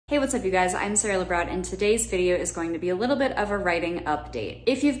Hey, what's up you guys? I'm Sara Lubratt and today's video is going to be a little bit of a writing update.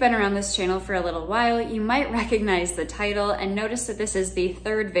 If you've been around this channel for a little while, you might recognize the title and notice that this is the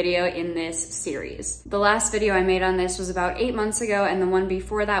third video in this series. The last video I made on this was about 8 months ago and the one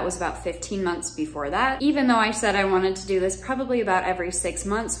before that was about 15 months before that. Even though I said I wanted to do this probably about every 6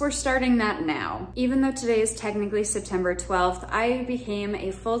 months, we're starting that now. Even though today is technically September 12th, I became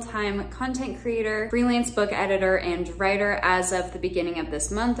a full-time content creator, freelance book editor, and writer as of the beginning of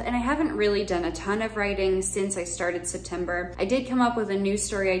this month. And I haven't really done a ton of writing since I started September. I did come up with a new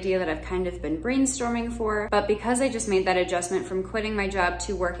story idea that I've kind of been brainstorming for, but because I just made that adjustment from quitting my job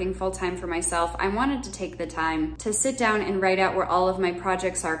to working full-time for myself, I wanted to take the time to sit down and write out where all of my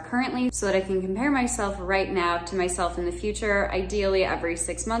projects are currently so that I can compare myself right now to myself in the future, ideally every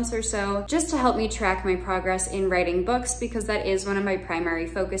 6 months or so, just to help me track my progress in writing books, because that is one of my primary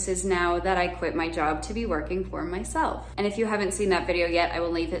focuses now that I quit my job to be working for myself. And if you haven't seen that video yet, I will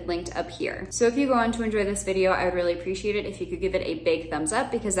leave it linked up here. So if you go on to enjoy this video, I would really appreciate it if you could give it a big thumbs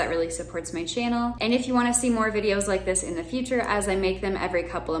up, because that really supports my channel. And if you want to see more videos like this in the future, as I make them every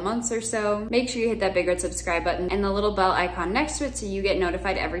couple of months or so, make sure you hit that big red subscribe button and the little bell icon next to it so you get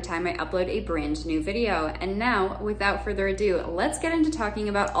notified every time I upload a brand new video. And now, without further ado, let's get into talking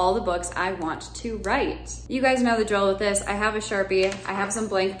about all the books I want to write. You guys know the drill with this. I have a Sharpie, I have some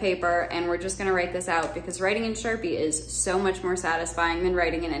blank paper, and we're just gonna write this out because writing in Sharpie is so much more satisfying than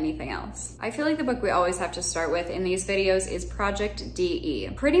writing in anything else. I feel like the book we always have to start with in these videos is Project DE.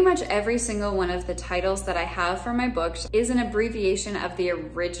 Pretty much every single one of the titles that I have for my books is an abbreviation of the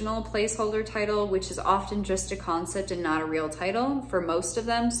original placeholder title, which is often just a concept and not a real title. For most of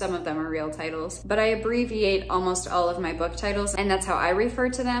them, some of them are real titles, but I abbreviate almost all of my book titles and that's how I refer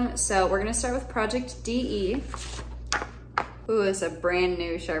to them. So we're gonna start with Project DE. Ooh, it's a brand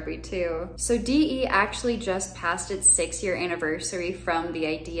new Sharpie too. So DE actually just passed its 6-year anniversary from the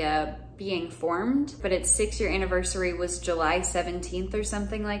idea being formed, but its 6-year anniversary was July 17th or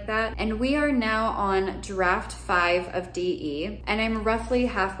something like that. And we are now on draft 5 of DE, and I'm roughly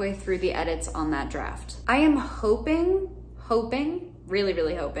halfway through the edits on that draft. I am hoping,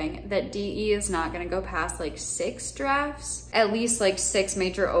 really hoping that DE is not gonna go past like 6 drafts, at least like 6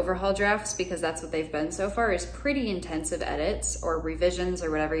 major overhaul drafts, because that's what they've been so far, is pretty intensive edits or revisions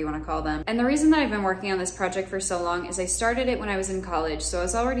or whatever you wanna call them. And the reason that I've been working on this project for so long is I started it when I was in college, so I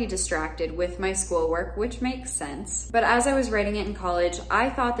was already distracted with my schoolwork, which makes sense. But as I was writing it in college, I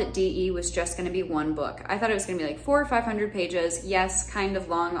thought that DE was just gonna be one book. I thought it was gonna be like 400 or 500 pages. Yes, kind of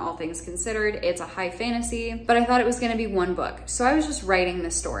long, all things considered. It's a high fantasy, but I thought it was gonna be one book. So I was just writing the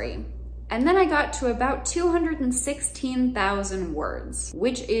story. And then I got to about 216,000 words,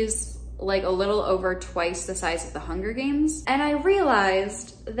 which is like a little over twice the size of the Hunger Games. And I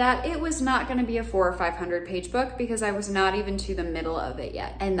realized that it was not gonna be a 400 or 500 page book because I was not even to the middle of it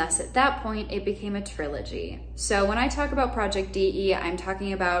yet. And thus at that point, it became a trilogy. So when I talk about Project DE, I'm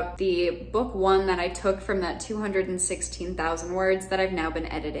talking about the book 1 that I took from that 216,000 words that I've now been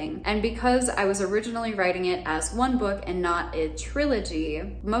editing. And because I was originally writing it as one book and not a trilogy,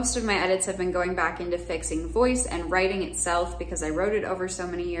 most of my edits have been going back into fixing voice and writing itself because I wrote it over so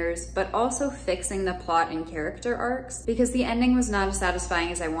many years, but also fixing the plot and character arcs because the ending was not as satisfying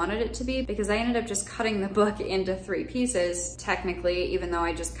as I wanted it to be, because I ended up just cutting the book into 3 pieces, technically, even though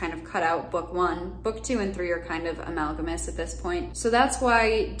I just kind of cut out book 1. Book 2 and 3 are kind of amalgamous at this point. So that's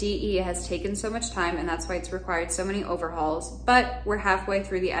why DE has taken so much time, and that's why it's required so many overhauls, but we're halfway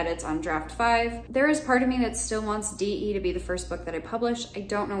through the edits on draft 5. There is part of me that still wants DE to be the first book that I publish. I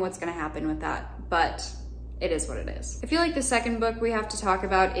don't know what's gonna happen with that, but it is what it is. I feel like the second book we have to talk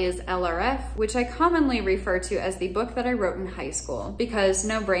about is LRF, which I commonly refer to as the book that I wrote in high school, because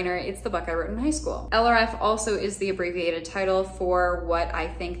no brainer, it's the book I wrote in high school. LRF also is the abbreviated title for what I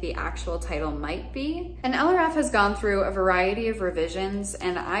think the actual title might be. And LRF has gone through a variety of revisions,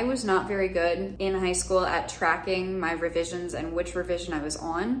 and I was not very good in high school at tracking my revisions and which revision I was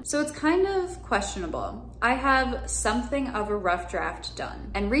on, so it's kind of questionable. I have something of a rough draft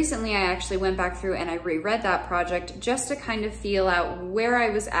done. And recently I actually went back through and I reread that project just to kind of feel out where I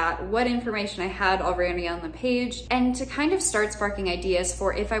was at, what information I had already on the page, and to kind of start sparking ideas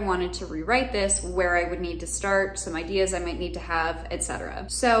for if I wanted to rewrite this, where I would need to start, some ideas I might need to have, etc.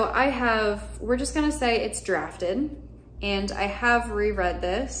 So we're just gonna say it's drafted. And I have reread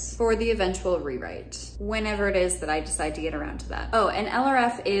this for the eventual rewrite, whenever it is that I decide to get around to that. Oh, and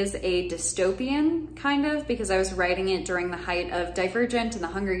LRF is a dystopian, kind of, because I was writing it during the height of Divergent and the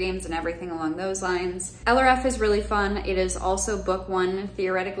Hunger Games and everything along those lines. LRF is really fun. It is also book 1,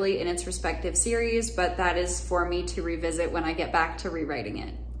 theoretically, in its respective series, but that is for me to revisit when I get back to rewriting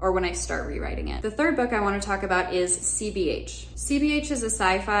it. or when I start rewriting it. The third book I want to talk about is CBH. CBH is a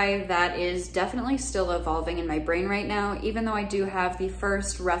sci-fi that is definitely still evolving in my brain right now, even though I do have the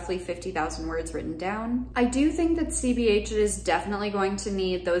first roughly 50,000 words written down. I do think that CBH is definitely going to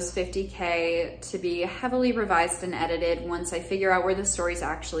need those 50K to be heavily revised and edited once I figure out where the story's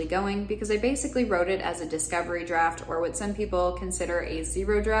actually going, because I basically wrote it as a discovery draft, or what some people consider a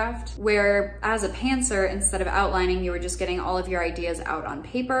zero draft, where as a pantser, instead of outlining, you were just getting all of your ideas out on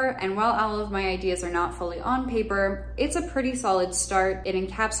paper. And while all of my ideas are not fully on paper, it's a pretty solid start. It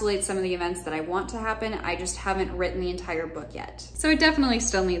encapsulates some of the events that I want to happen. I just haven't written the entire book yet. So it definitely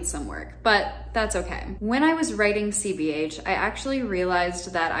still needs some work, but that's okay. When I was writing CBH, I actually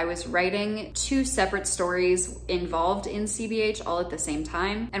realized that I was writing two separate stories involved in CBH all at the same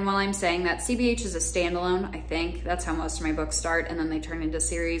time. And while I'm saying that CBH is a standalone, I think that's how most of my books start, and then they turn into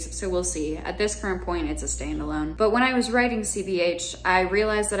series. So we'll see. At this current point, it's a standalone. But when I was writing CBH, I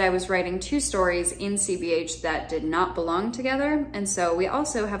realized that I was writing two stories in CBH that did not belong together. And so we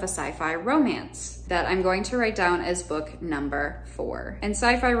also have a sci-fi romance that I'm going to write down as book number 4. And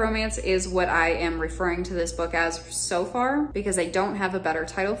sci-fi romance is what I am referring to this book as so far, because I don't have a better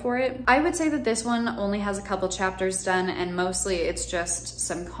title for it. I would say that this one only has a couple chapters done, and mostly it's just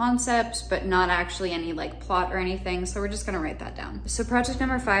some concept, but not actually any like plot or anything. So we're just gonna write that down. So project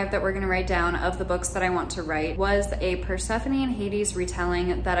number 5 that we're gonna write down of the books that I want to write was a Persephone and Hades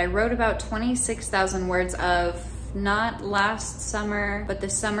retelling that I wrote about 26,000 words of, not last summer, but the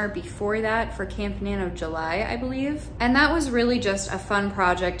summer before that, for Camp Nano July, I believe. And that was really just a fun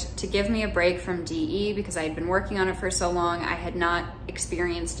project to give me a break from DE, because I had been working on it for so long. I had not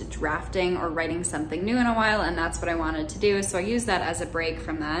experienced drafting or writing something new in a while, and that's what I wanted to do. So I used that as a break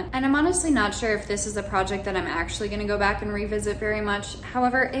from that. And I'm honestly not sure if this is a project that I'm actually gonna go back and revisit very much.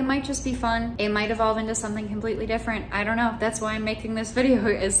 However, it might just be fun. It might evolve into something completely different. I don't know. That's why I'm making this video,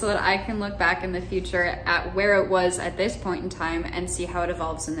 is so that I can look back in the future at where it was at this point in time and see how it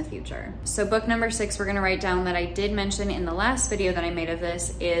evolves in the future. So book number 6 we're gonna write down, that I did mention in the last video that I made of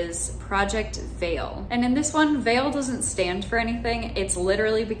this, is Project Veil. And in this one, Veil doesn't stand for anything. It's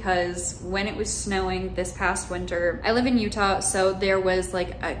literally because when it was snowing this past winter, I live in Utah, so there was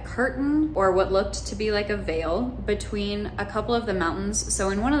like a curtain, or what looked to be like a veil, between a couple of the mountains, so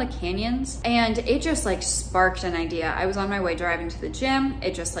in one of the canyons, and it just like sparked an idea. I was on my way driving to the gym.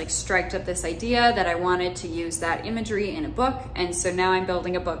 It just like striked up this idea that I wanted to use that imagery in a book, and so now I'm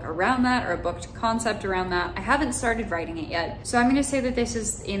building a book around that, or a book concept around that. I haven't started writing it yet, so I'm gonna say that this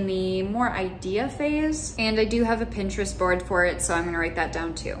is in the more idea phase, and I do have a Pinterest board for it, so I'm gonna write that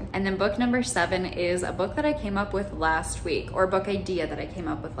down too. And then book number 7 is a book that I came up with last week, or book idea that I came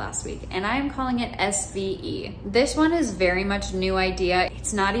up with last week, and I am calling it SVE. This one is very much new idea.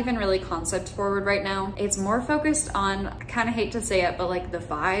 It's not even really concept forward right now. It's more focused on, I kind of hate to say it, but like the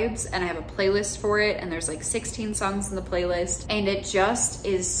vibes, and I have a playlist for it, and there's like 16 songs in the playlist, and it just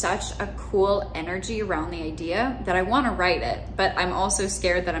is such a cool energy around the idea that I want to write it, but I'm also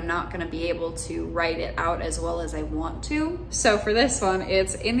scared that I'm not going to be able to write it out as well as I want to. So for this one,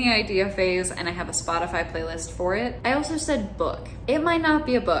 it's in the idea phase, and I have a Spotify playlist for it. I also said book. It might not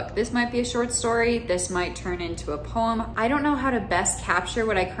be a book. This might be a short story. This might turn into a poem. I don't know how to best capture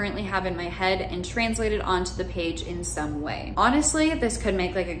what I currently have in my head and translate it onto the page in some way. Honestly, this could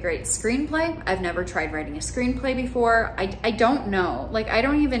make like a great screenplay. I've never tried writing a screenplay before. I don't know. Like, I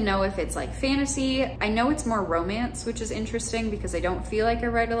don't even know if it's like fantasy. I know it's more romance, which is interesting because I don't feel like I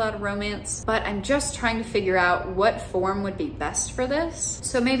write a lot of romance, but I'm just trying to figure out what form would be best for this.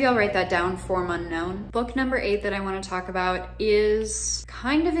 So maybe I'll write that down, form unknown. Book number 8 that I want to talk about is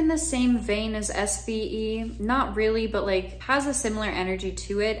kind of in the same vein as SVE. Not really, but like has a similar energy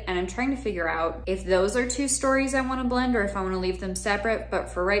to it. And I'm trying to figure out if those are two stories I want to blend or if I want to leave them separate. But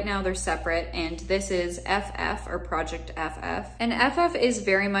for right now, they're separate. And this is FF, or Project FF. And FF is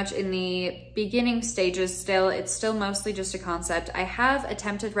very much in the beginning stages still. It's still mostly just a concept. I have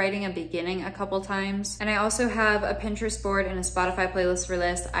attempted writing a beginning a couple times. And I also have a Pinterest board and a Spotify playlist for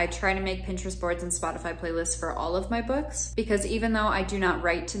this. I try to make Pinterest boards and Spotify playlists for all of my books, because even though I do not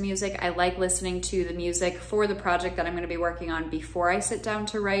write to music, I like listening to the music for the project that I'm going to be working on before I sit down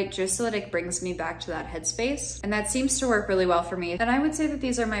to write, just so that it brings me back to that headspace. And that seems to work really well for me. And I would say that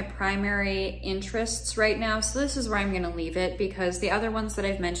these are my primary interests right now. So this is where I'm going to leave it, because the other ones that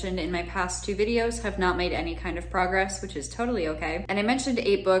I've mentioned in my past 2 videos have not made any kind of progress, which is totally okay. And I mentioned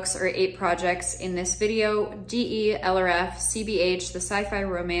 8 books or 8 projects in this video: DE, LRF, CBH, the sci-fi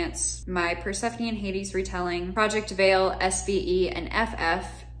romance, my Persephone and Hades retelling, Project Veil, SVE, and FF.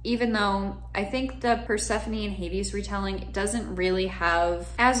 even though I think the Persephone and Hades retelling doesn't really have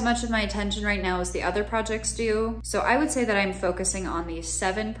as much of my attention right now as the other projects do. So I would say that I'm focusing on these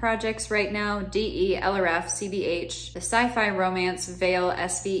 7 projects right now: DE, LRF, CBH, the Sci-Fi, Romance, Veil,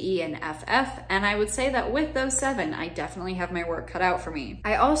 SVE, and FF. And I would say that with those 7, I definitely have my work cut out for me.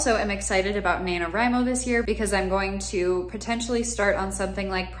 I also am excited about NaNoWriMo this year because I'm going to potentially start on something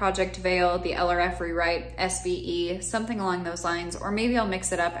like Project Veil, the LRF rewrite, SVE, something along those lines, or maybe I'll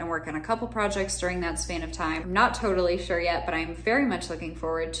mix it up and work on a couple projects during that span of time. I'm not totally sure yet, but I'm very much looking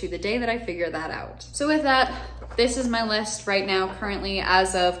forward to the day that I figure that out. So with that, this is my list right now, currently,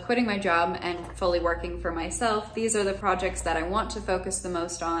 as of quitting my job and fully working for myself. These are the projects that I want to focus the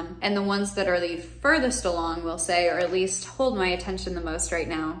most on, and the ones that are the furthest along, we'll say, or at least hold my attention the most right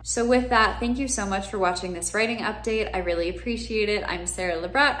now. So with that, thank you so much for watching this writing update. I really appreciate it. I'm Sara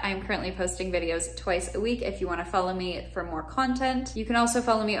Lubratt. I'm currently posting videos twice a week if you want to follow me for more content. You can also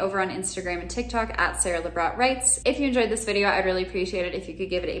follow me over on Instagram and TikTok at Sara Lubratt Writes. If you enjoyed this video, I'd really appreciate it if you could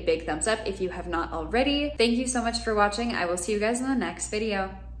give it a big thumbs up if you have not already. Thank you so much for watching. I will see you guys in the next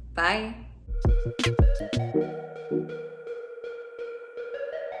video. Bye.